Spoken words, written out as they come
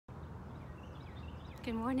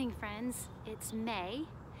Good morning, friends. It's May,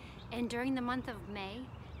 and during the month of May,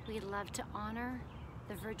 we love to honor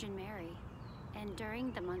the Virgin Mary. And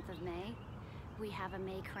during the month of May, we have a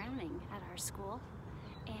May crowning at our school.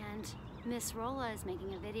 And Miss Rolla is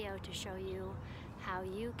making a video to show you how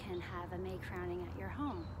you can have a May crowning at your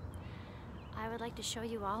home. I would like to show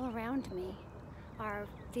you all around me are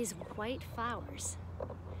these white flowers.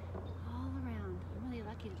 All around. I'm really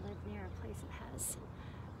lucky to live near a place that has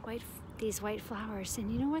these white flowers.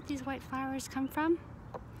 And you know what these white flowers come from?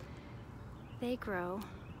 They grow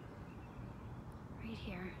right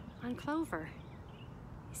here on clover.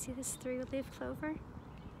 You see this 3-leaf clover?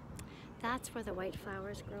 That's where the white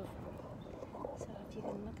flowers grow from. So if you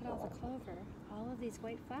can look at all the clover, all of these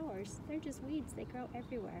white flowers, they're just weeds. They grow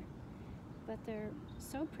everywhere. But they're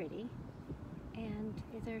so pretty and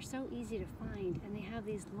they're so easy to find, and they have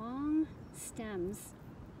these long stems.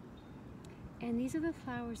 And these are the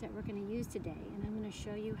flowers that we're going to use today, and I'm going to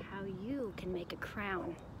show you how you can make a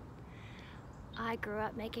crown. I grew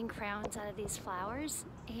up making crowns out of these flowers,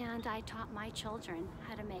 and I taught my children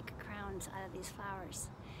how to make crowns out of these flowers.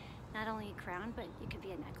 Not only a crown, but it could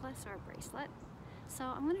be a necklace or a bracelet. So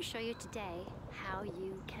I'm going to show you today how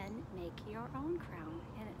you can make your own crown,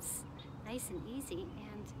 and it's nice and easy,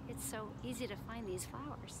 and it's so easy to find these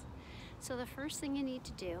flowers. So the first thing you need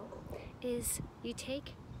to do is you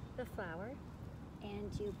take the flower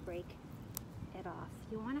and you break it off.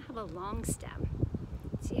 You want to have a long stem.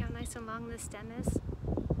 See how nice and long this stem is?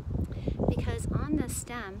 Because on this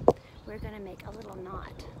stem, we're going to make a little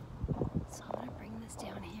knot. So I'm going to bring this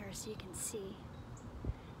down here so you can see.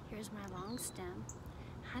 Here's my long stem.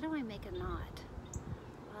 How do I make a knot?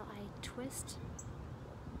 Well, I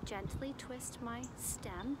gently twist my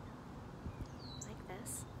stem like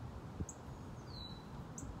this.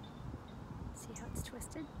 See how it's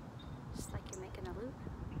twisted? Just like you're making a loop.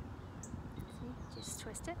 See, just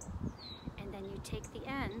twist it. And then you take the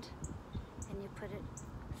end and you put it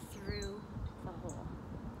through the hole.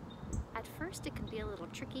 At first it can be a little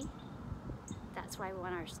tricky. That's why we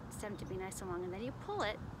want our stem to be nice and long. And then you pull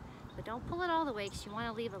it, but don't pull it all the way because you want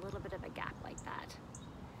to leave a little bit of a gap like that.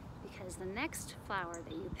 Because the next flower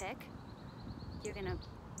that you pick, you're going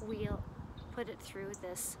to put it through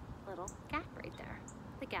this little gap right there,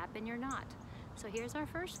 the gap in your knot. So here's our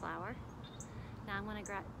first flower. Now I'm going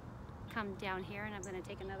to come down here and I'm going to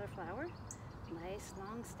take another flower. Nice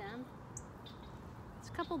long stem. There's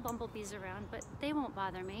a couple bumblebees around, but they won't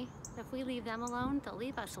bother me. If we leave them alone, they'll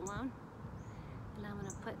leave us alone. And I'm going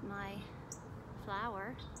to put my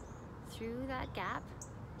flower through that gap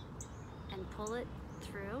and pull it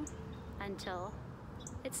through until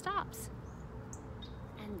it stops.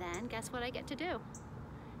 And then guess what I get to do?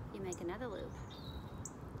 You make another loop.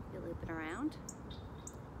 You loop it around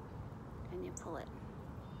and you pull it.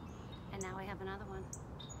 And now I have another one.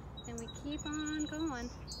 And we keep on going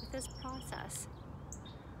with this process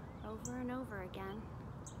over and over again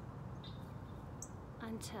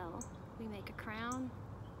until we make a crown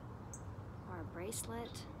or a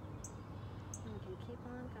bracelet. And we can keep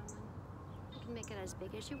on going. You can make it as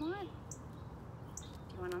big as you want.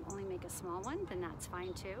 If you want to only make a small one, then that's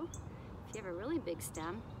fine too. If you have a really big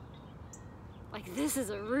stem, like this is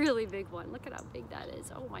a really big one. Look at how big that is.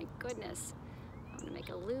 Oh my goodness. I'm going to make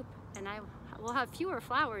a loop, and I will have fewer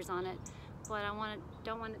flowers on it, but I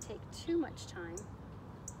don't want to take too much time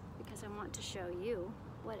because I want to show you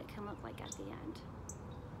what it can look like at the end.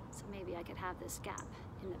 So maybe I could have this gap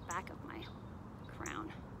in the back of my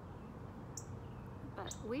crown.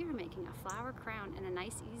 But we are making a flower crown in a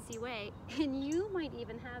nice, easy way, and you might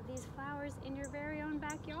even have these flowers in your very own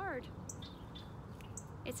backyard.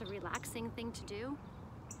 It's a relaxing thing to do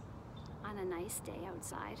on a nice day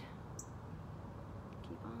outside.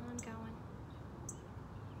 Keep on going.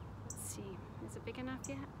 Let's see, is it big enough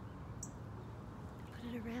yet?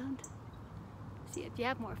 Put it around. See, if you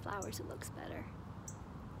have more flowers, it looks better.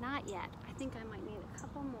 Not yet. I think I might need a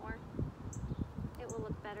couple more. It will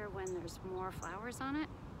look better when there's more flowers on it.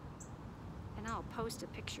 And I'll post a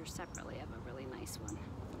picture separately of a really nice one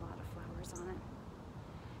with a lot of flowers on it.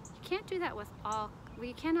 You can't do that with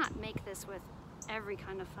you cannot make this with every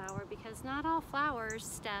kind of flower because not all flowers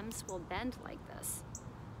stems will bend like this.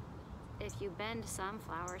 If you bend some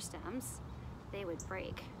flower stems, they would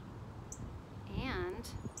break. And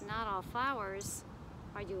not all flowers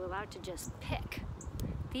are you allowed to just pick.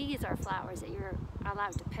 These are flowers that you're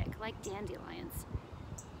allowed to pick, like dandelions.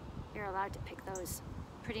 You're allowed to pick those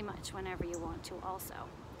pretty much whenever you want to also.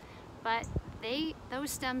 But those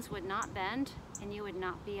stems would not bend, and you would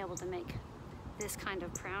not be able to make this kind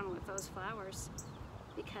of crown with those flowers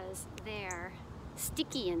because they're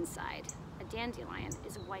sticky inside. A dandelion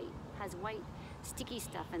is white, has white sticky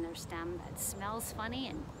stuff in their stem that smells funny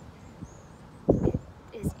and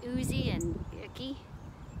it is oozy and icky,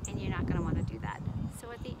 and you're not going to want to do that.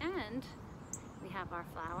 So at the end, we have our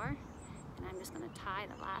flower, and I'm just going to tie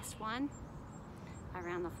the last one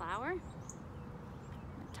around the flower.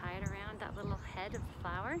 Tie it around that little head of the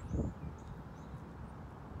flower.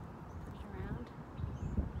 Push it around.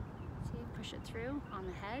 See, push it through on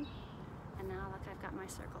the head. And now look, I've got my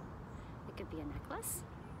circle. It could be a necklace.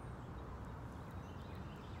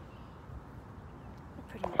 A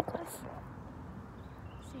pretty necklace.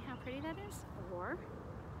 See how pretty that is? Or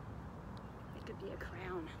it could be a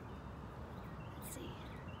crown. Let's see.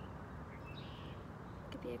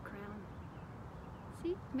 It could be a crown.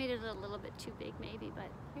 See, made it a little bit too big maybe, but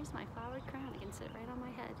here's my flowered crown. It can sit right on my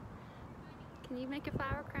head. Can you make a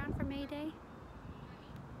flower crown for May Day?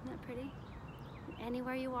 Isn't that pretty?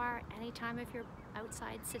 Anywhere you are, anytime if you're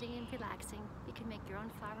outside sitting and relaxing, you can make your own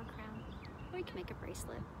flower crown, or you can make a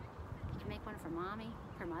bracelet. You can make one for Mommy,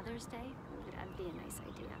 for Mother's Day. Ooh, that'd be a nice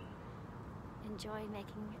idea. Enjoy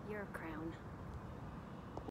making your crown.